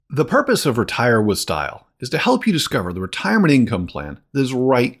The purpose of Retire with Style is to help you discover the retirement income plan that is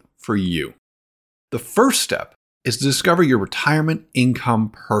right for you. The first step is to discover your retirement income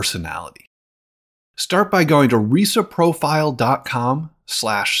personality. Start by going to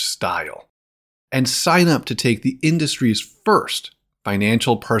risaprofile.com/style and sign up to take the industry's first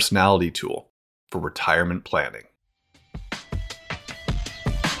financial personality tool for retirement planning.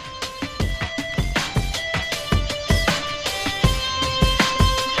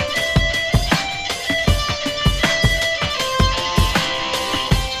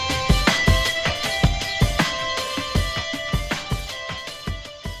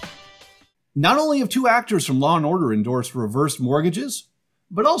 Not only have two actors from Law & Order endorsed reverse mortgages,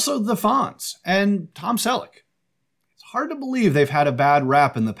 but also the Fonz and Tom Selleck. It's hard to believe they've had a bad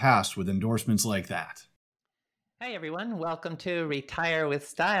rap in the past with endorsements like that. Hi, everyone. Welcome to Retire with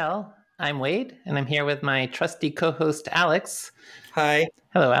Style. I'm Wade, and I'm here with my trusty co-host, Alex. Hi.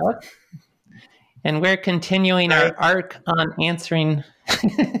 Hello, Alex. And we're continuing our arc on answering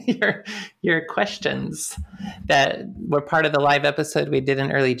your questions that were part of the live episode we did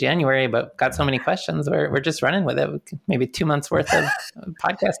in early January, but got so many questions. We're just running with it. Maybe 2 months worth of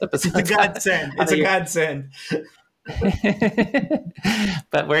podcast episodes. It's a godsend. It's a godsend.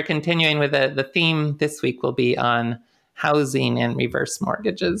 But we're continuing with the theme this week will be on housing and reverse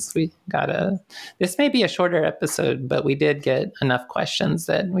mortgages. This may be a shorter episode, but we did get enough questions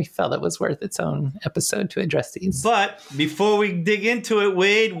that we felt it was worth its own episode to address these. But before we dig into it,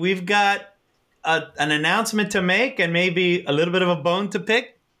 Wade, we've got an announcement to make and maybe a little bit of a bone to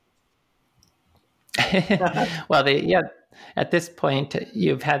pick. Well, at this point,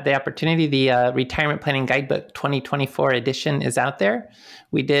 you've had the opportunity. The Retirement Planning Guidebook 2024 edition is out there.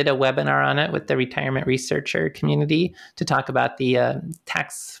 We did a webinar on it with the retirement researcher community to talk about the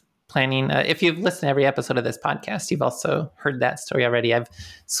tax planning. If you've listened to every episode of this podcast, you've also heard that story already. I've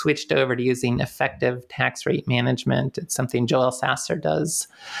switched over to using effective tax rate management. It's something Joel Sasser does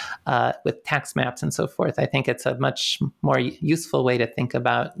with tax maps and so forth. I think it's a much more useful way to think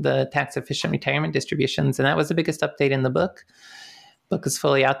about the tax efficient retirement distributions. And that was the biggest update in the book. Book is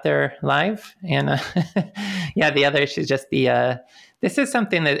fully out there live. And the other issue is just this is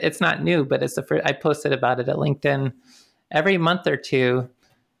something that it's not new, but it's the first, I posted about it at LinkedIn. Every month or two,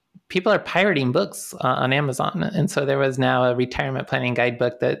 people are pirating books on Amazon. And so there was now a retirement planning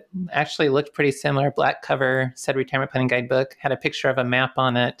guidebook that actually looked pretty similar. Black cover, said retirement planning guidebook, had a picture of a map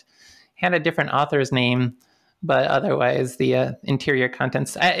on it, had a different author's name, but otherwise the interior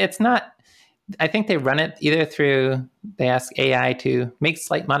contents, I think they run it either through, they ask AI to make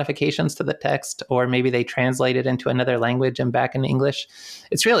slight modifications to the text, or maybe they translate it into another language and back in English.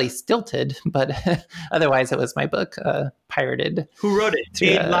 It's really stilted, but otherwise it was my book, pirated. Who wrote it?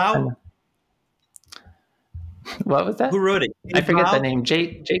 Jade Lau? What was that? Who wrote it? I forget the name.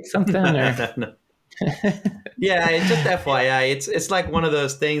 Jake something? Or? No. Yeah, it's just FYI. It's like one of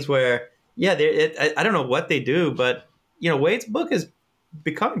those things where, I don't know what they do, but, Wade's book is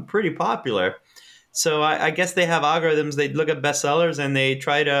becoming pretty popular. So I guess they have algorithms. They look at bestsellers and they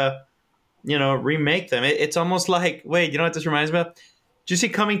try to, remake them. It's almost like, wait, you know what this reminds me of? Did you see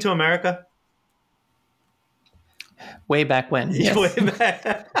Coming to America? Way back when. Yes. Way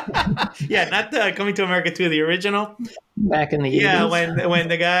back. Yeah, not Coming to America 2, the original. Back in the 80s. Yeah, when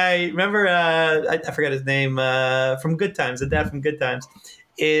the guy, remember, I forgot his name, from Good Times, the dad from Good Times,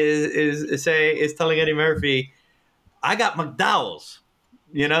 is telling Eddie Murphy, I got McDowell's.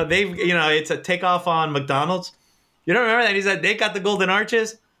 It's a takeoff on McDonald's. You don't remember that? He said, they got the Golden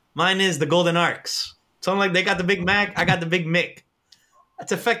Arches. Mine is the Golden Arcs. Something like they got the Big Mac. I got the Big Mick.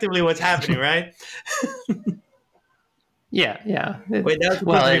 That's effectively what's happening, right? Yeah. Wait, it's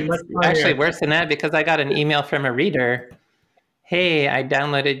actually worse than that because I got an email from a reader. Hey, I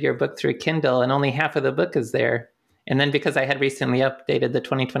downloaded your book through Kindle and only half of the book is there. And then because I had recently updated the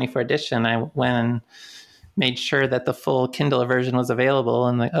 2024 edition, I went and made sure that the full Kindle version was available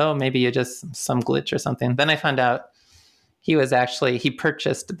and maybe you just some glitch or something. Then I found out he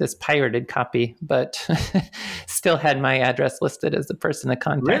purchased this pirated copy, but still had my address listed as the person to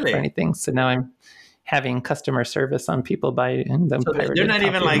contact for anything. So now I'm having customer service on people buying them. So they're not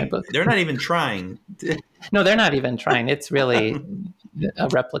even they're not even trying. No, they're not even trying. It's really a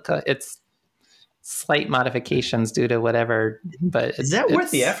replica. It's slight modifications due to whatever, but is that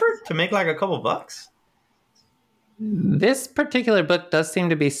worth the effort to make like a couple bucks? This particular book does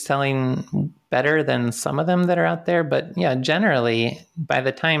seem to be selling better than some of them that are out there. But yeah, generally, by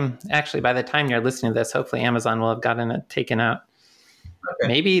the time you're listening to this, hopefully Amazon will have gotten it taken out. Okay.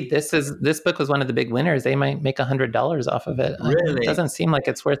 Maybe this book was one of the big winners. They might make $100 off of it. Really? It doesn't seem like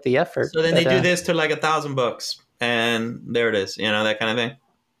it's worth the effort. So then they do this to like 1,000 books and there it is, that kind of thing.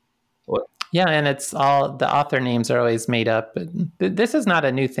 Yeah, and it's all the author names are always made up. This is not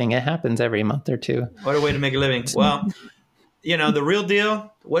a new thing. It happens every month or two. What a way to make a living. Well, The Real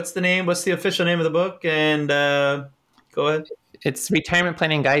Deal. What's the name? What's the official name of the book? And go ahead. It's Retirement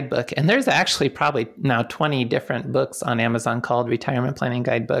Planning Guidebook. And there's actually probably now 20 different books on Amazon called Retirement Planning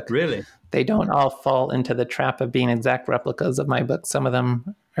Guidebook. Really? They don't all fall into the trap of being exact replicas of my book. Some of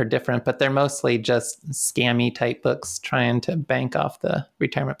them are different, but they're mostly just scammy type books trying to bank off the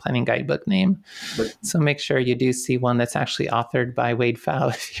Retirement Planning Guidebook name. So make sure you do see one that's actually authored by Wade Pfau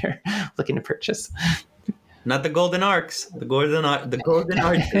if you're looking to purchase. Not the Golden Arcs. The Golden Arches.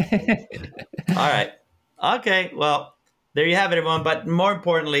 All right. Okay. Well, there you have it, everyone. But more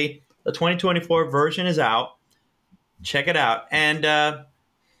importantly, the 2024 version is out. Check it out. And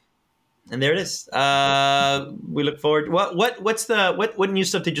there it is. We look forward. What new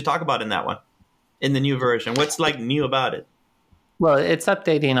stuff did you talk about in that one? In the new version, what's like new about it? Well, it's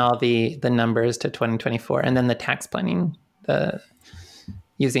updating all the numbers to 2024, and then the tax planning,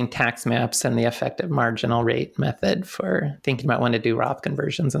 using tax maps and the effective marginal rate method for thinking about when to do Roth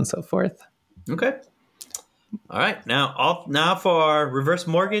conversions and so forth. Okay. All right. Now for our reverse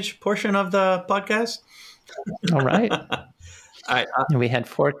mortgage portion of the podcast. All right. All right. We had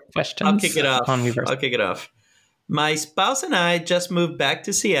 4 questions. I'll kick it off. On reverse. I'll kick it off. My spouse and I just moved back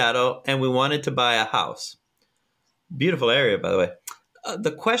to Seattle, and we wanted to buy a house. Beautiful area, by the way.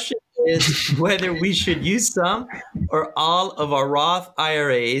 The question is whether we should use some or all of our Roth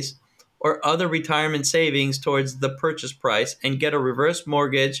IRAs or other retirement savings towards the purchase price and get a reverse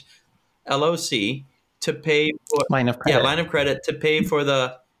mortgage LOC to pay for line of credit. Line of credit to pay for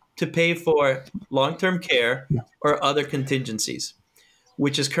long-term care or other contingencies,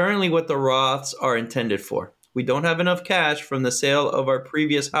 which is currently what the Roths are intended for. We don't have enough cash from the sale of our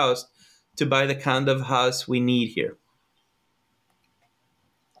previous house to buy the kind of house we need here.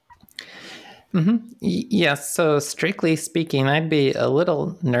 Mm-hmm. Yes. So strictly speaking, I'd be a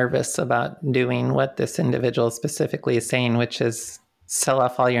little nervous about doing what this individual specifically is saying, which is sell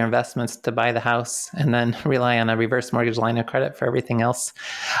off all your investments to buy the house and then rely on a reverse mortgage line of credit for everything else.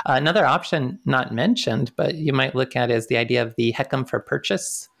 Another option not mentioned, but you might look at is the idea of the HECM for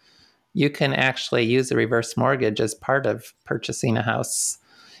purchase. You can actually use a reverse mortgage as part of purchasing a house.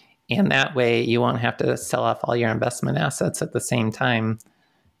 And that way you won't have to sell off all your investment assets at the same time.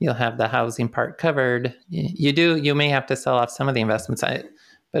 You'll have the housing part covered. You may have to sell off some of the investments,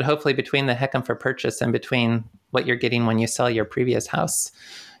 but hopefully between the HECM for purchase and between what you're getting when you sell your previous house,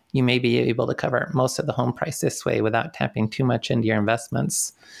 you may be able to cover most of the home price this way without tapping too much into your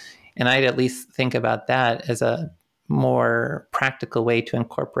investments. And I'd at least think about that as a more practical way to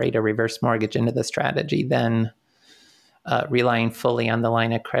incorporate a reverse mortgage into the strategy than relying fully on the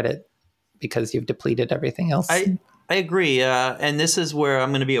line of credit because you've depleted everything else. I agree. And this is where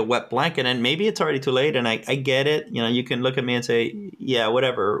I'm going to be a wet blanket, and maybe it's already too late. And I get it. You can look at me and say, yeah,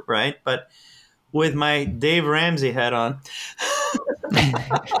 whatever. Right. But with my Dave Ramsey hat on.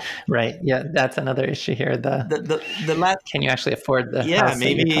 Right. Yeah. That's another issue here. The last, can you actually afford the yeah, house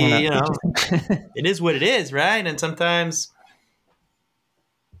maybe, it is what it is. Right. And sometimes,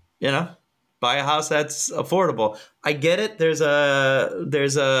 buy a house that's affordable. I get it. There's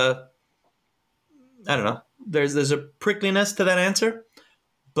a I don't know. There's a prickliness to that answer,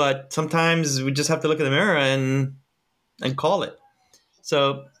 but sometimes we just have to look in the mirror and call it.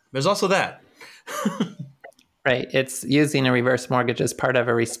 So there's also that. Right. It's using a reverse mortgage as part of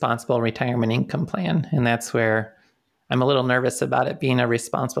a responsible retirement income plan. And that's where I'm a little nervous about it being a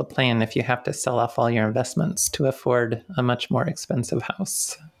responsible plan if you have to sell off all your investments to afford a much more expensive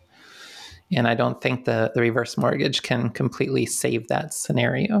house. And I don't think the reverse mortgage can completely save that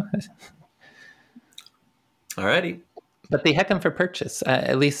scenario. Alrighty. But the HECM for purchase,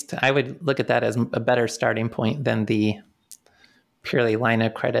 at least I would look at that as a better starting point than the purely line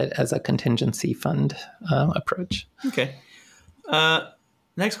of credit as a contingency fund approach. Okay.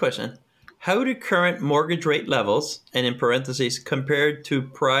 Next question. How do current mortgage rate levels, and in parentheses, compared to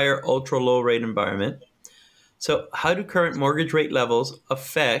prior ultra low rate environment? So how do current mortgage rate levels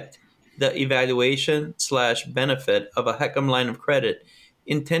affect the evaluation/benefit of a HECM line of credit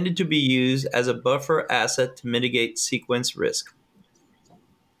intended to be used as a buffer asset to mitigate sequence risk?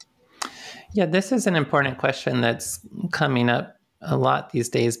 Yeah, this is an important question that's coming up a lot these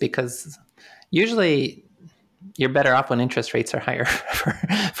days because usually you're better off when interest rates are higher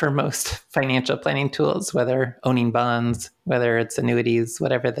for most financial planning tools, whether owning bonds, whether it's annuities,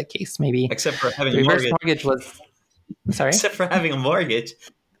 whatever the case may be. Except for having a mortgage. Mortgage was, sorry? Except for having a mortgage.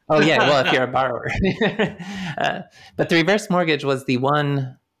 Oh, yeah. Well, if you're a borrower. But the reverse mortgage was the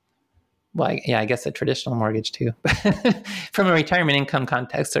one well, I guess a traditional mortgage too. From a retirement income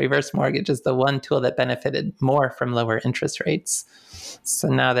context, a reverse mortgage is the one tool that benefited more from lower interest rates. So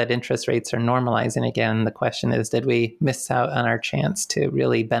now that interest rates are normalizing again, the question is, did we miss out on our chance to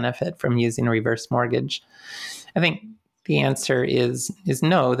really benefit from using a reverse mortgage? I think the answer is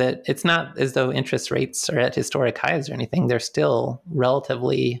no, that it's not as though interest rates are at historic highs or anything. They're still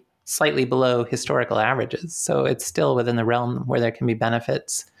relatively slightly below historical averages. So it's still within the realm where there can be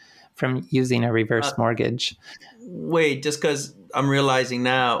benefits from using a reverse mortgage. Wait, just because I'm realizing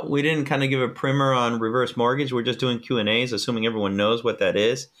now, we didn't kind of give a primer on reverse mortgage. We're just doing Q&As, assuming everyone knows what that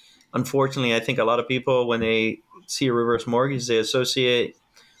is. Unfortunately, I think a lot of people, when they see a reverse mortgage, they associate,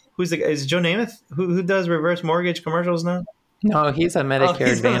 is it Joe Namath who does reverse mortgage commercials now? No, he's a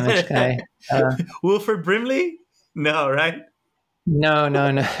Medicare Advantage guy. Wilford Brimley? No, right? No.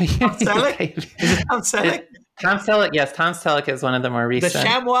 Tom Selleck? Is it Tom Selleck? Tom Selleck, yes. Tom Selleck is one of the more recent. The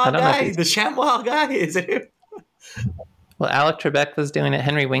ShamWow guy, is it him? Well, Alec Trebek was doing it.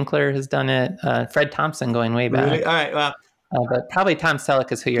 Henry Winkler has done it. Fred Thompson going way back. Really? All right, well. But probably Tom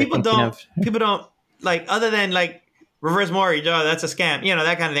Selleck is who you're thinking of. People don't, like, other than, like, reverse mortgage, oh, that's a scam,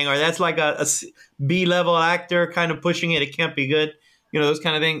 that kind of thing. Or that's like a B-level actor kind of pushing it. It can't be good. Those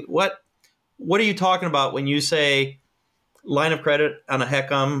kind of things. What are you talking about when you say line of credit on a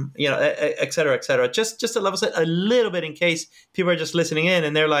HECM, et cetera, et cetera? Just to level set a little bit in case people are just listening in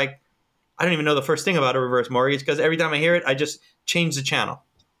and they're like, I don't even know the first thing about a reverse mortgage, because every time I hear it, I just change the channel.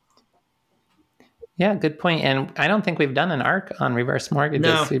 Yeah, good point. And I don't think we've done an ARC on reverse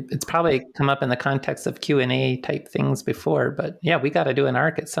mortgages. No. It's probably come up in the context of Q&A type things before, but yeah, we got to do an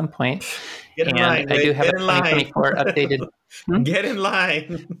ARC at some point. Get in line. I do have a 2024 updated. Get in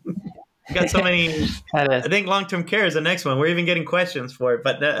line. Got so many. I think long-term care is the next one. We're even getting questions for it,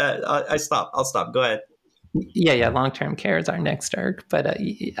 but I'll stop. Go ahead. Yeah. Long-term care is our next ARC. But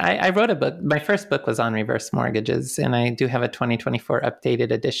I wrote a book. My first book was on reverse mortgages, and I do have a 2024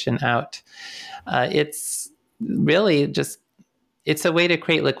 updated edition out. It's really it's a way to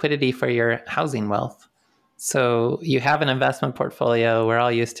create liquidity for your housing wealth. So you have an investment portfolio. We're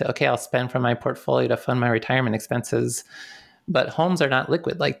all used to, okay, I'll spend from my portfolio to fund my retirement expenses. But homes are not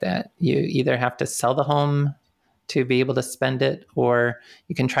liquid like that. You either have to sell the home to be able to spend it, or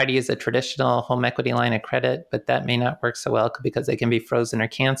you can try to use a traditional home equity line of credit, but that may not work so well because they can be frozen or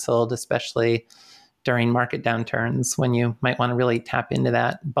canceled, especially during market downturns when you might want to really tap into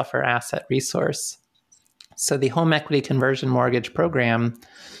that buffer asset resource. So the home equity conversion mortgage program,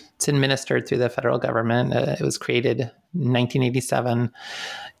 it's administered through the federal government. It was created in 1987.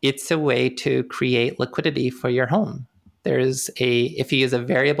 It's a way to create liquidity for your home. If you use a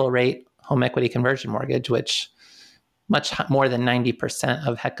variable rate home equity conversion mortgage, which much more than 90%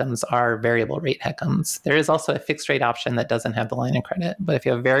 of HECMs are variable rate HECMs. There is also a fixed rate option that doesn't have the line of credit. But if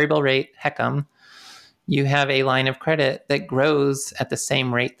you have variable rate HECM, you have a line of credit that grows at the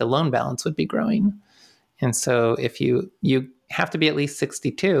same rate the loan balance would be growing. And so if you have to be at least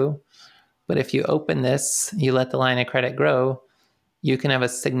 62, but if you open this, you let the line of credit grow, you can have a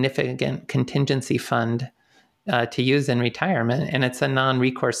significant contingency fund to use in retirement, and it's a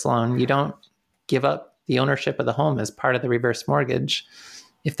non-recourse loan. You don't give up the ownership of the home as part of the reverse mortgage.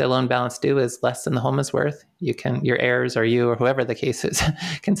 If the loan balance due is less than the home is worth, your heirs or you or whoever the case is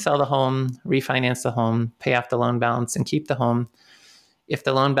can sell the home, refinance the home, pay off the loan balance, and keep the home. If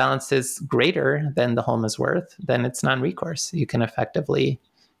the loan balance is greater than the home is worth, then it's non-recourse. You can effectively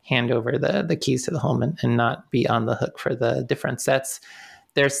hand over the keys to the home and not be on the hook for the difference.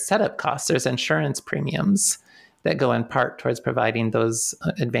 There's setup costs, there's insurance premiums that go in part towards providing those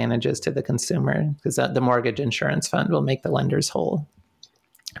advantages to the consumer, because the mortgage insurance fund will make the lenders whole.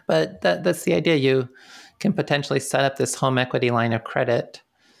 But that's the idea. You can potentially set up this home equity line of credit,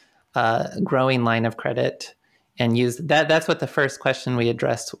 growing line of credit, and use that. That's what the first question we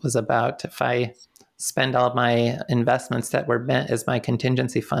addressed was about. If I spend all of my investments that were meant as my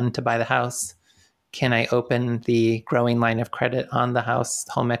contingency fund to buy the house, can I open the growing line of credit on the house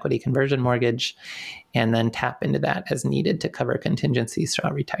home equity conversion mortgage and then tap into that as needed to cover contingencies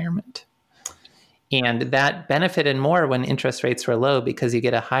throughout retirement? And that benefited more when interest rates were low because you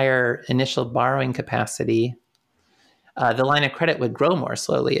get a higher initial borrowing capacity. The line of credit would grow more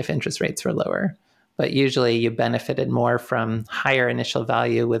slowly if interest rates were lower, but usually you benefited more from higher initial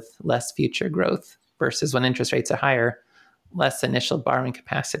value with less future growth versus when interest rates are higher, less initial borrowing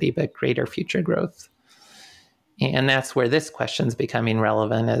capacity, but greater future growth. And that's where this question is becoming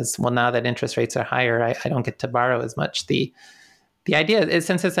relevant is, well, now that interest rates are higher, I don't get to borrow as much. The idea is,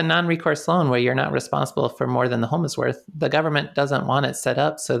 since it's a non-recourse loan where you're not responsible for more than the home is worth, the government doesn't want it set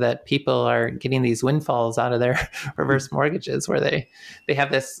up so that people are getting these windfalls out of their reverse mortgages where they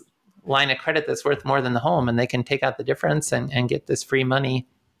have this line of credit that's worth more than the home, and they can take out the difference and get this free money.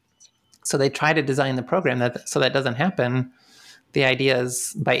 So they try to design the program so that doesn't happen. The idea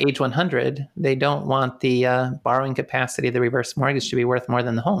is by age 100, they don't want the borrowing capacity of the reverse mortgage to be worth more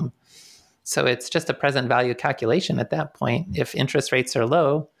than the home. So it's just a present value calculation at that point. If interest rates are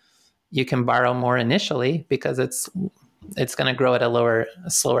low, you can borrow more initially because it's going to grow at a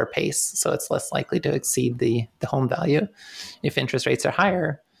slower pace. So it's less likely to exceed the home value. If interest rates are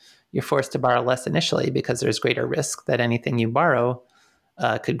higher, you're forced to borrow less initially because there's greater risk that anything you borrow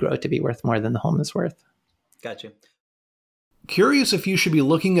could grow to be worth more than the home is worth. Gotcha. Curious if you should be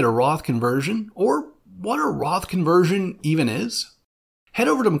looking at a Roth conversion or what a Roth conversion even is? Head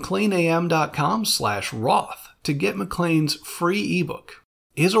over to McLeanAM.com/Roth to get McLean's free ebook,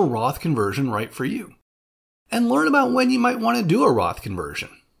 Is a Roth Conversion Right for You? And learn about when you might want to do a Roth conversion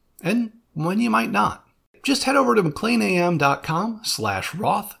and when you might not. Just head over to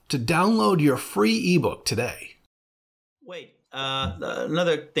McLeanAM.com/Roth to download your free ebook today. Wait,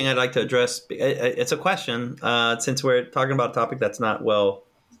 another thing I'd like to address, it's a question, since we're talking about a topic that's not well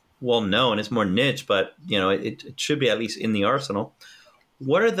known, it's more niche, but it should be at least in the arsenal.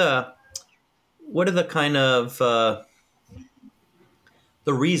 What are the kind of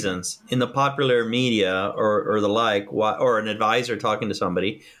the reasons in the popular media or the like, why, or an advisor talking to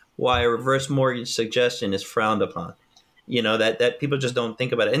somebody, why a reverse mortgage suggestion is frowned upon? That people just don't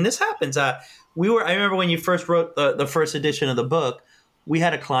think about it. And this happens. I remember when you first wrote the first edition of the book, we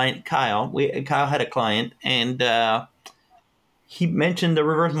had a client, Kyle. Kyle had a client, and he mentioned the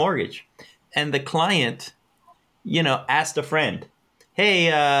reverse mortgage, and the client, asked a friend, "Hey,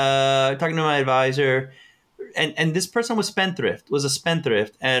 talking to my advisor," and this person was a spendthrift,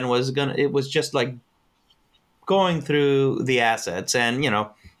 and it was just like going through the assets, and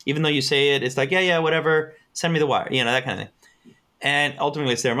even though you say it's like, yeah, whatever, send me the wire, that kind of thing. And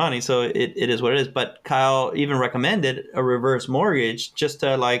ultimately it's their money, so it is what it is. But Kyle even recommended a reverse mortgage just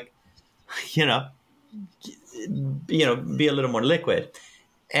to be a little more liquid.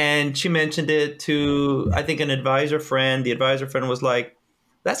 And she mentioned it to, I think, an advisor friend. The advisor friend was like,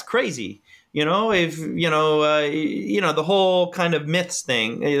 "That's crazy. If the whole kind of myths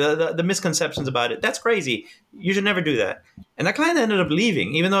thing, the misconceptions about it, that's crazy. You should never do that." And that client ended up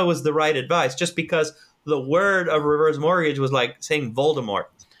leaving, even though it was the right advice, just because the word of reverse mortgage was like saying Voldemort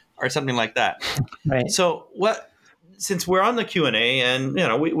or something like that. Right. So since we're on the Q&A and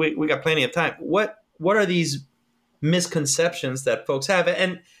we got plenty of time, what are these misconceptions that folks have?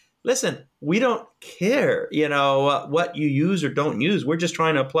 And listen, we don't care, what you use or don't use. We're just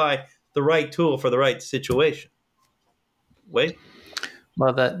trying to apply the right tool for the right situation. Wait.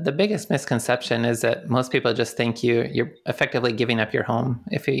 Well, the biggest misconception is that most people just think you're effectively giving up your home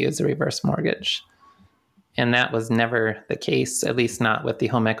if you use a reverse mortgage. And that was never the case, at least not with the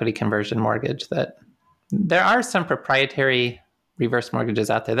home equity conversion mortgage. That there are some proprietary reverse mortgages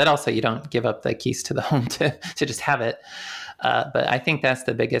out there that also you don't give up the keys to the home to just have it. But I think that's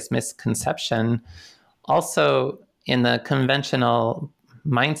the biggest misconception. Also, in the conventional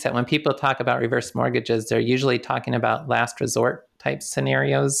mindset, when people talk about reverse mortgages, they're usually talking about last resort type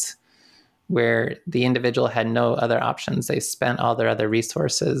scenarios where the individual had no other options. They spent all their other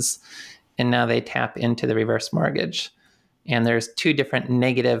resources, and now they tap into the reverse mortgage. And there's two different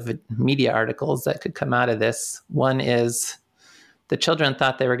negative media articles that could come out of this. One is the children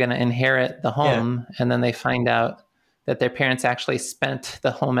thought they were going to inherit the home, and then they find out that their parents actually spent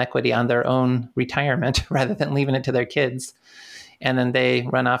the home equity on their own retirement rather than leaving it to their kids. And then they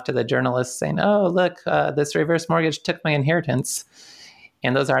run off to the journalists saying, "Oh, look, this reverse mortgage took my inheritance."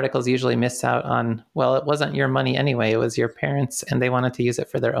 And those articles usually miss out on, well, it wasn't your money anyway. It was your parents, and they wanted to use it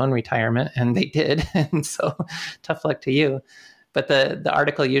for their own retirement, and they did. And so tough luck to you. But the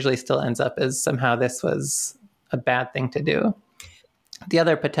article usually still ends up as somehow this was a bad thing to do. The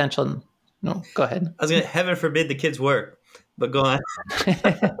other potential, no, go ahead. I was going to, heaven forbid the kids work, but go on.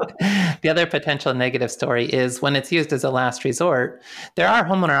 The other potential negative story is when it's used as a last resort, there are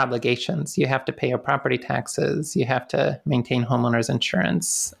homeowner obligations. You have to pay your property taxes. You have to maintain homeowner's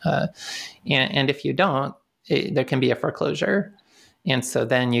insurance. And if you don't, there can be a foreclosure. And so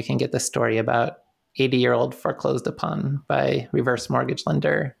then you can get the story about 80-year-old foreclosed upon by reverse mortgage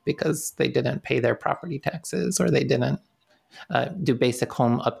lender because they didn't pay their property taxes or they didn't do basic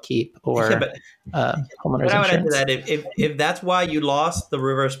home upkeep or homeowner's insurance. But I would add to that, if that's why you lost the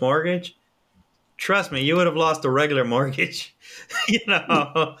reverse mortgage, trust me, you would have lost a regular mortgage,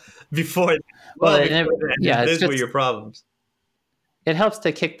 before. These were your problems. It helps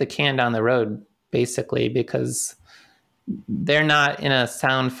to kick the can down the road, basically, because they're not in a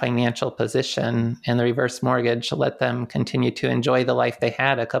sound financial position, and the reverse mortgage let them continue to enjoy the life they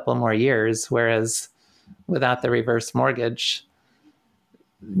had a couple more years. Whereas without the reverse mortgage,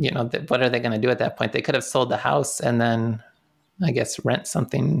 what are they going to do at that point? They could have sold the house and then, I guess, rent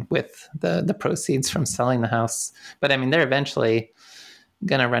something with the proceeds from selling the house. But I mean, they're eventually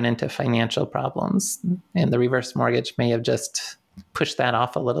going to run into financial problems, and the reverse mortgage may have just pushed that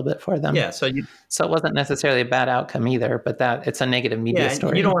off a little bit for them. Yeah. So it wasn't necessarily a bad outcome either, but that it's a negative media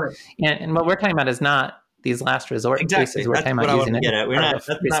story. You don't want to, and what we're talking about is not these last resort cases. We're talking about using it. Get at. We're not.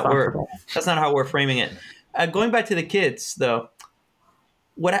 That's not how we're framing it. Going back to the kids, though,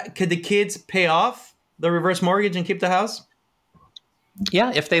 what could the kids pay off the reverse mortgage and keep the house?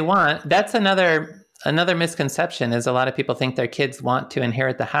 Yeah, if they want. That's another misconception. Is a lot of people think their kids want to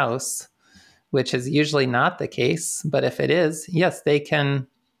inherit the house, which is usually not the case. But if it is, yes, they can.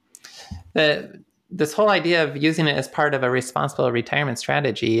 This whole idea of using it as part of a responsible retirement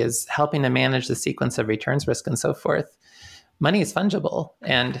strategy is helping to manage the sequence of returns risk and so forth. Money is fungible.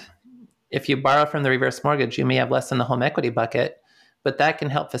 And if you borrow from the reverse mortgage, you may have less in the home equity bucket, but that can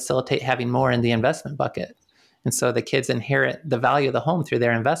help facilitate having more in the investment bucket. And so the kids inherit the value of the home through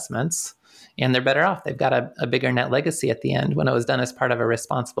their investments, and they're better off. They've got a bigger net legacy at the end when it was done as part of a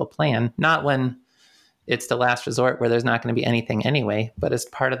responsible plan, not when it's the last resort where there's not going to be anything anyway, but as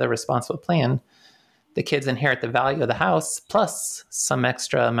part of the responsible plan. The kids inherit the value of the house plus some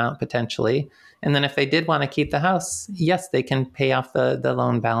extra amount potentially. And then if they did want to keep the house, yes, they can pay off the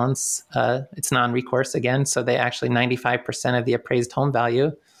loan balance. It's non-recourse again. So they actually 95% of the appraised home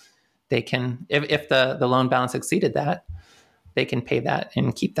value, they can, if the loan balance exceeded that, they can pay that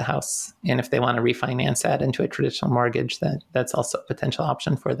and keep the house. And if they want to refinance that into a traditional mortgage, that's also a potential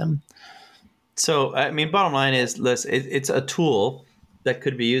option for them. So, I mean, bottom line is, listen, it's a tool that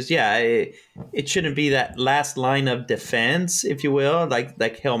could be used. Yeah, it shouldn't be that last line of defense, if you will,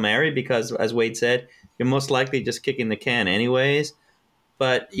 like Hail Mary, because as Wade said, you're most likely just kicking the can anyways.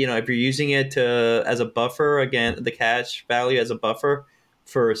 But, if you're using it as a buffer, again, the cash value as a buffer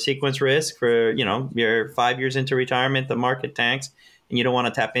for sequence risk, for, you're 5 years into retirement, the market tanks, and you don't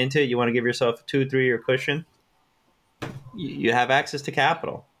want to tap into it, you want to give yourself a 2-3 year cushion, you have access to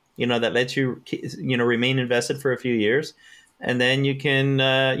capital, that lets you, remain invested for a few years. And then you can,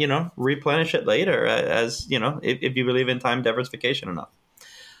 replenish it later as, if you believe in time diversification enough.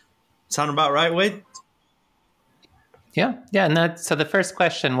 Sound about right, Wade? Yeah. And so the first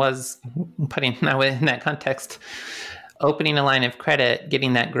question was, putting now in that context, opening a line of credit,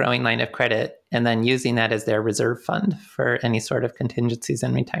 getting that growing line of credit, and then using that as their reserve fund for any sort of contingencies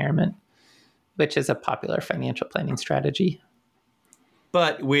in retirement, which is a popular financial planning strategy.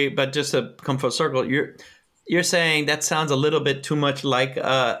 But just to come full circle, you're saying that sounds a little bit too much like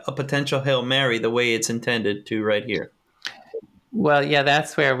a potential Hail Mary, the way it's intended to right here. Well, yeah,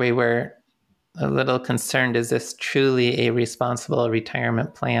 that's where we were a little concerned. Is this truly a responsible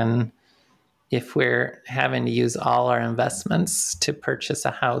retirement plan if we're having to use all our investments to purchase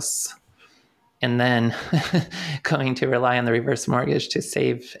a house and then going to rely on the reverse mortgage to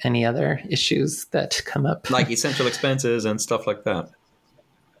save any other issues that come up? Like essential expenses and stuff like that.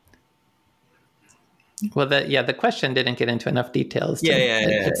 Well, the question didn't get into enough details.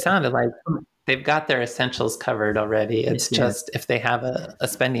 It sounded like they've got their essentials covered already. It's just if they have a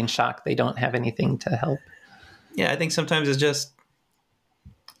spending shock, they don't have anything to help. Yeah, I think sometimes it's just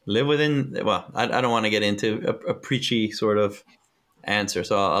live within. Well, I don't want to get into a preachy sort of answer,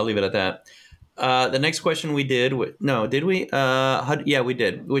 so I'll leave it at that. The next question we did, did we? We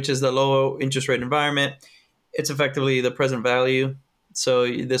did, which is the low interest rate environment. It's effectively the present value. So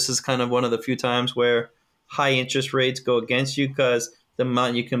this is kind of one of the few times where high interest rates go against you because the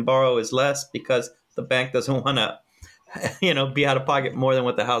amount you can borrow is less because the bank doesn't want to, be out of pocket more than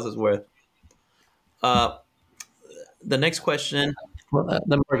what the house is worth. The next question. Well,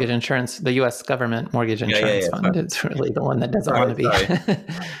 the mortgage insurance, the U.S. government mortgage insurance fund, it's really the one that doesn't want to be.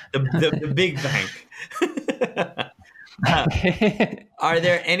 the big bank. Are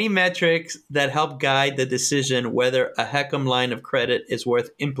there any metrics that help guide the decision whether a HECM line of credit is worth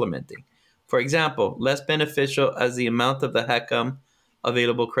implementing? For example, less beneficial as the amount of the HECM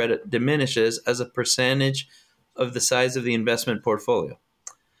available credit diminishes as a percentage of the size of the investment portfolio.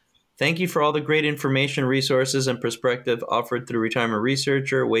 Thank you for all the great information, resources, and perspective offered through Retirement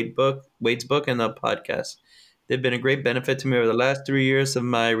Researcher, Wade's book, and the podcast. They've been a great benefit to me over the last 3 years of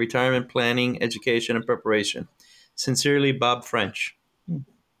my retirement planning, education, and preparation. Sincerely, Bob French.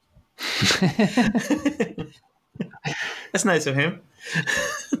 That's nice of him.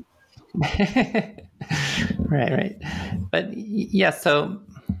 Right. But yeah, so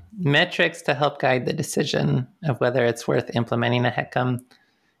metrics to help guide the decision of whether it's worth implementing a HECM.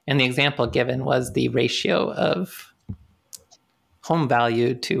 And the example given was the ratio of home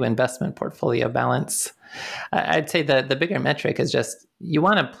value to investment portfolio balance. I'd say the bigger metric is just you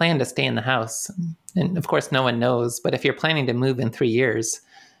want to plan to stay in the house. And of course, no one knows. But if you're planning to move in 3 years,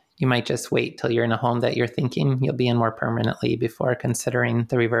 you might just wait till you're in a home that you're thinking you'll be in more permanently before considering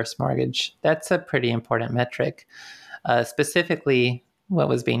the reverse mortgage. That's a pretty important metric. Specifically, what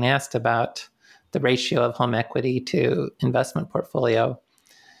was being asked about the ratio of home equity to investment portfolio.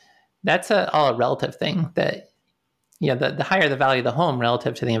 That's all a relative thing. That the higher the value of the home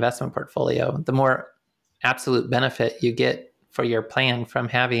relative to the investment portfolio, the more absolute benefit you get for your plan from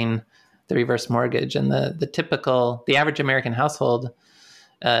having the reverse mortgage. And the average American household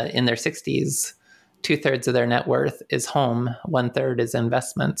in their 60s, 2/3 of their net worth is home, 1/3 is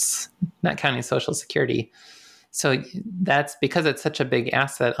investments, not counting Social Security. So that's because it's such a big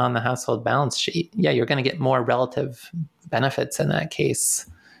asset on the household balance sheet. Yeah, you're going to get more relative benefits in that case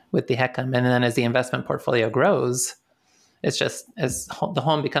with the HECM. And then as the investment portfolio grows, it's just as the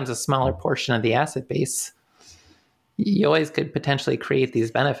home becomes a smaller portion of the asset base, you always could potentially create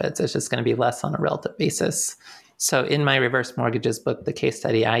these benefits. It's just going to be less on a relative basis. So in my reverse mortgages book, the case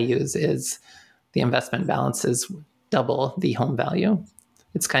study I use is the investment balance is double the home value.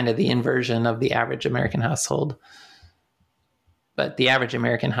 It's kind of the inversion of the average American household. But the average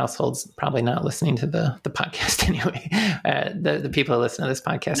American household's probably not listening to the podcast anyway. The people who listen to this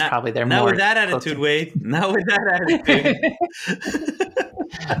podcast, probably they're not more... Not with that attitude, Wade. Not with that attitude.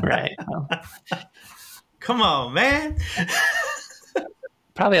 Right. Well, come on, man.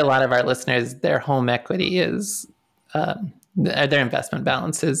 Probably a lot of our listeners, their home equity is... their investment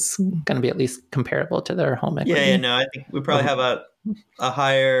balance is going to be at least comparable to their home equity. Yeah, no, I think we probably have a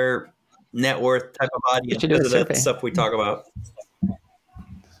higher net worth type of audience because of that stuff we talk about.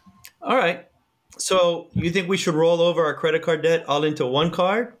 All right. So you think we should roll over our credit card debt all into one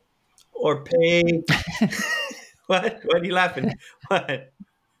card or pay? What? Why are you laughing? What?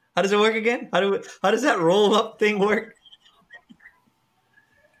 How does it work again? How does that roll up thing work?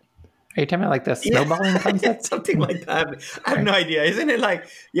 Are you talking about like the snowballing concept? Something like that. I have no idea. Isn't it like,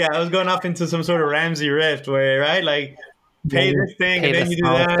 I was going off into some sort of Ramsey rift where, right? Like pay this thing and then you do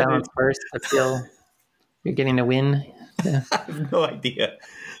that. Balance first to feel you're getting a win. Yeah. I have no idea.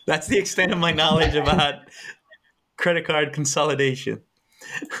 That's the extent of my knowledge about credit card consolidation.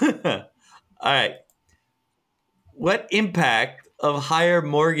 All right. What is the impact of higher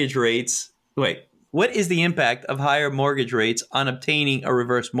mortgage rates on obtaining a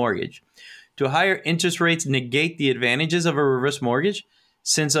reverse mortgage? Do higher interest rates negate the advantages of a reverse mortgage?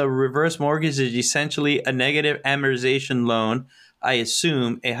 Since a reverse mortgage is essentially a negative amortization loan, I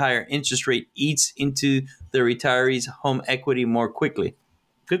assume a higher interest rate eats into the retiree's home equity more quickly.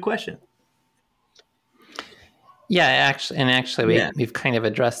 Good question. Yeah, actually, we've kind of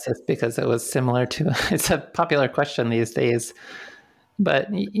addressed this because it was similar to, it's a popular question these days. But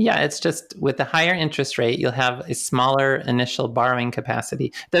yeah, it's just with the higher interest rate, you'll have a smaller initial borrowing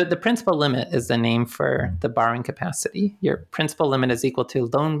capacity. The principal limit is the name for the borrowing capacity. Your principal limit is equal to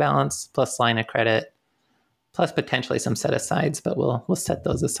loan balance plus line of credit, plus potentially some set asides, but we'll set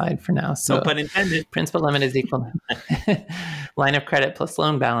those aside for now. So no pun intended. Principal limit is equal to line of credit plus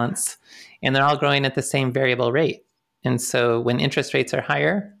loan balance, and they're all growing at the same variable rate. And so when interest rates are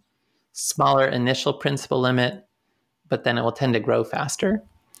higher, smaller initial principal limit, but then it will tend to grow faster.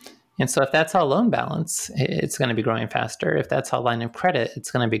 And so if that's all loan balance, it's going to be growing faster. If that's all line of credit,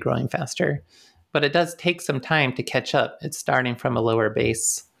 it's going to be growing faster. But it does take some time to catch up. It's starting from a lower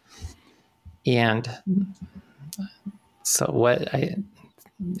base. And so what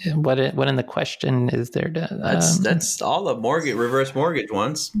in the question is there to... That's all the reverse mortgage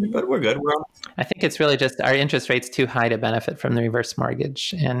ones, but we're good. I think it's really just our interest rate's too high to benefit from the reverse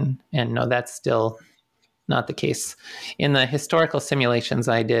mortgage. And no, that's still not the case. In the historical simulations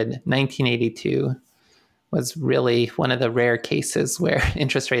I did, 1982 was really one of the rare cases where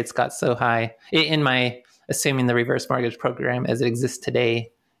interest rates got so high. In my assuming the reverse mortgage program as it exists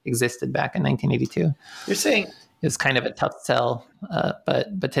today existed back in 1982. You're saying it was kind of a tough sell,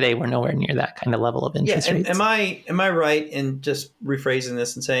 but today we're nowhere near that kind of level of interest rates. Am I right in just rephrasing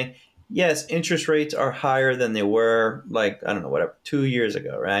this and saying, yes, interest rates are higher than they were 2 years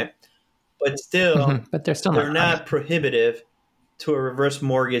ago, right? But still, but they're not prohibitive to a reverse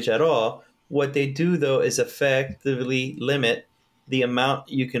mortgage at all. What they do, though, is effectively limit the amount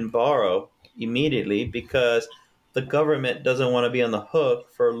you can borrow immediately because the government doesn't want to be on the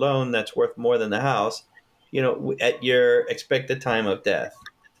hook for a loan that's worth more than the house, at your expected time of death.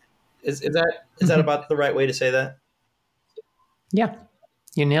 Is that about the right way to say that? Yeah.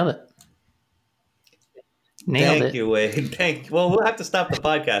 You nailed it. Nailed Thank you, Wade. Thank you. Well, we'll have to stop the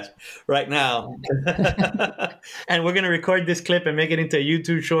podcast right now. And we're going to record this clip and make it into a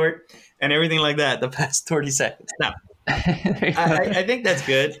YouTube short and everything like that, the past 30 seconds. Now, I think that's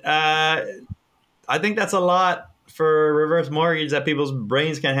good. I think that's a lot for reverse mortgage that people's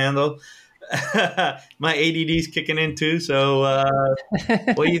brains can handle. My ADD's kicking in too. So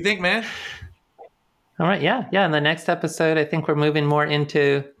what do you think, man? All right. Yeah. In the next episode, I think we're moving more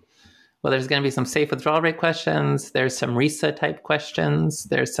into, well, there's going to be some safe withdrawal rate questions. There's some RISA type questions.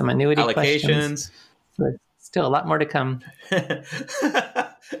 There's some annuity questions. So there's still a lot more to come. The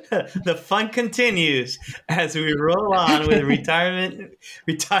fun continues as we roll on with Retire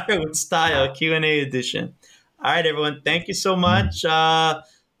with Style Q&A edition. All right, everyone. Thank you so much.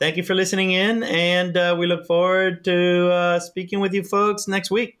 Thank you for listening in. And we look forward to speaking with you folks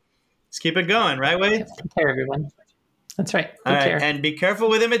next week. Let's keep it going, right, Wade? Take care, everyone. That's right. All right. And be careful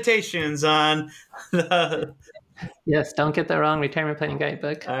with imitations on the... Yes, don't get the wrong retirement planning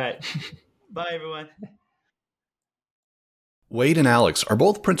guidebook. All right. Bye, everyone. Wade and Alex are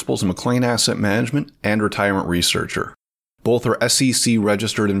both principals in McLean Asset Management and Retirement Researcher. Both are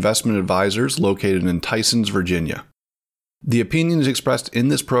SEC-registered investment advisors located in Tysons, Virginia. The opinions expressed in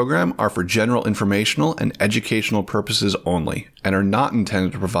this program are for general informational and educational purposes only and are not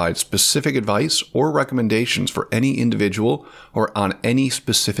intended to provide specific advice or recommendations for any individual or on any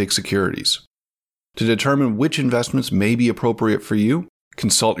specific securities. To determine which investments may be appropriate for you,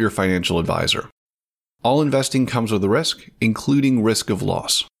 consult your financial advisor. All investing comes with a risk, including risk of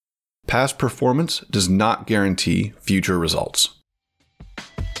loss. Past performance does not guarantee future results.